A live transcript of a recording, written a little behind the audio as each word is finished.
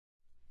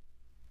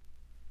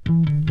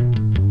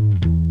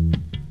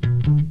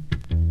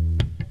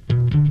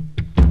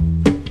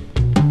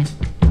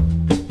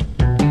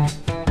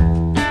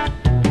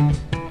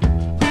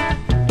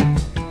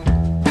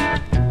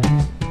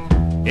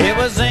It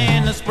was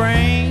in the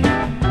spring,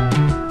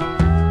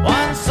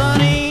 one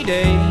sunny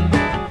day.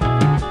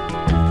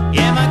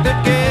 Yeah, my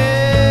good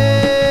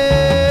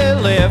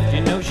girl left,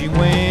 you know she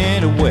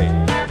went away.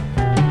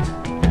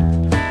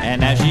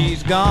 And now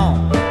she's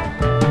gone,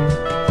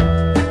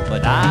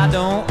 but I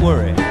don't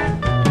worry.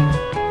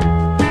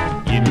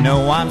 You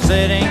know I'm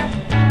sitting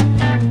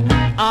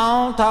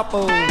on top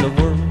of the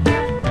world.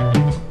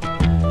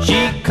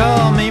 She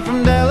called me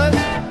from Dallas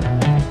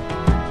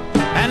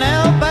and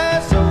El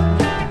Paso,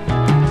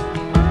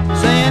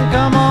 saying,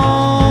 come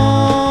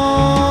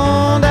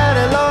on,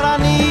 Daddy, Lord, I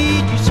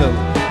need you so.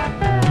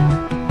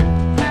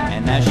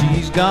 And now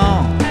she's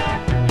gone,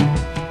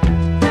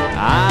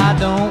 I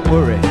don't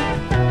worry.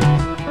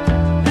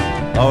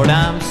 Lord,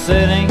 I'm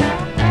sitting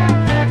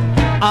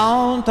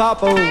on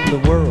top of the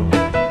world.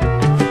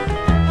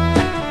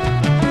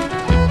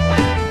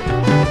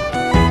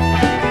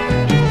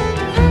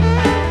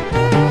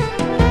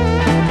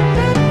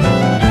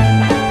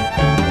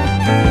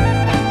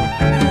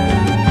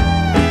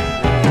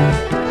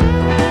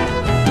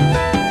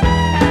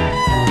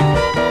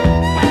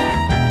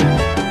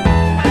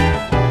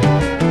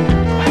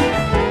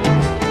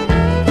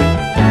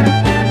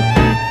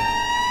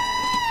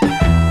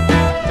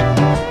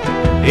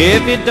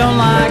 If you don't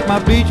like my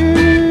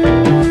peaches,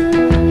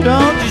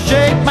 don't you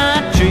shake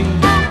my tree.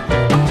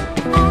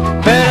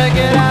 Better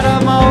get out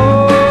of my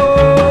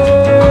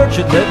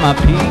orchard, let my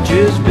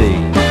peaches be.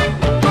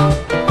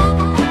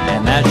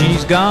 And now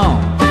she's gone,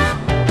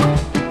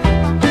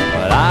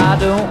 but I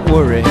don't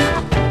worry.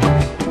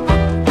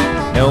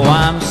 No,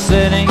 I'm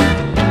sitting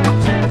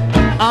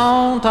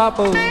on top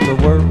of the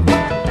world.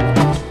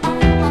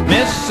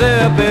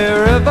 Mississippi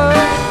River,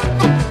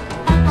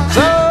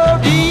 so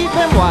deep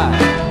and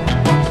wide.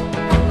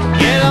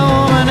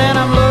 And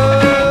I'm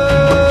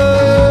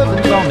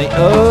loving from the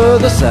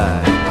other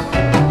side.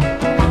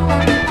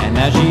 And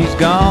now she's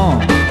gone,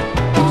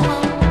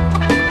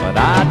 but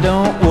I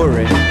don't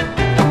worry.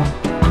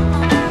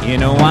 You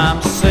know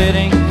I'm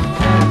sitting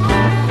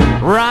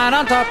right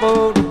on top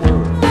of the world.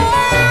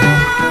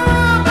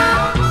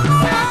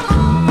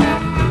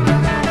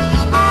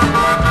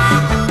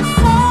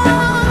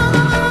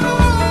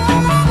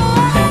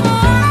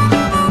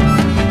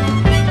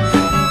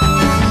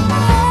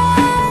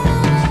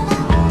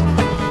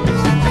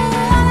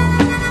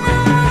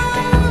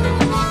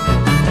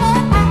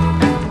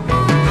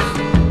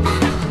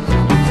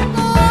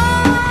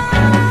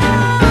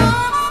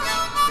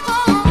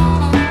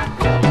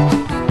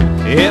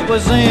 It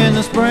was in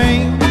the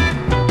spring,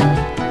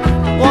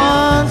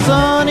 one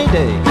sunny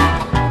day.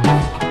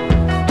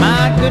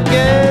 My good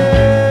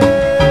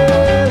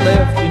girl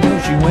left, you know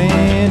she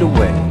went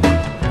away.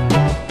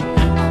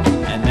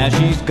 And now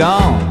she's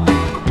gone,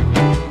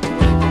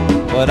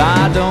 but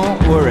I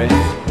don't worry.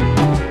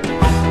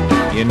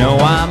 You know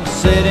I'm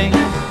sitting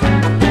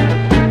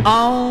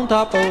on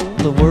top of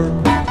the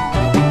world.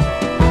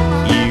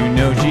 You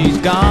know she's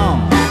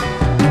gone,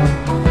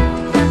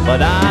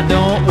 but I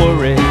don't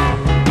worry.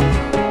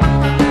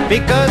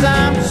 Because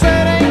I'm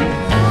sitting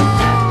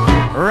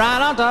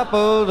right on top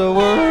of the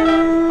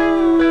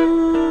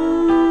world.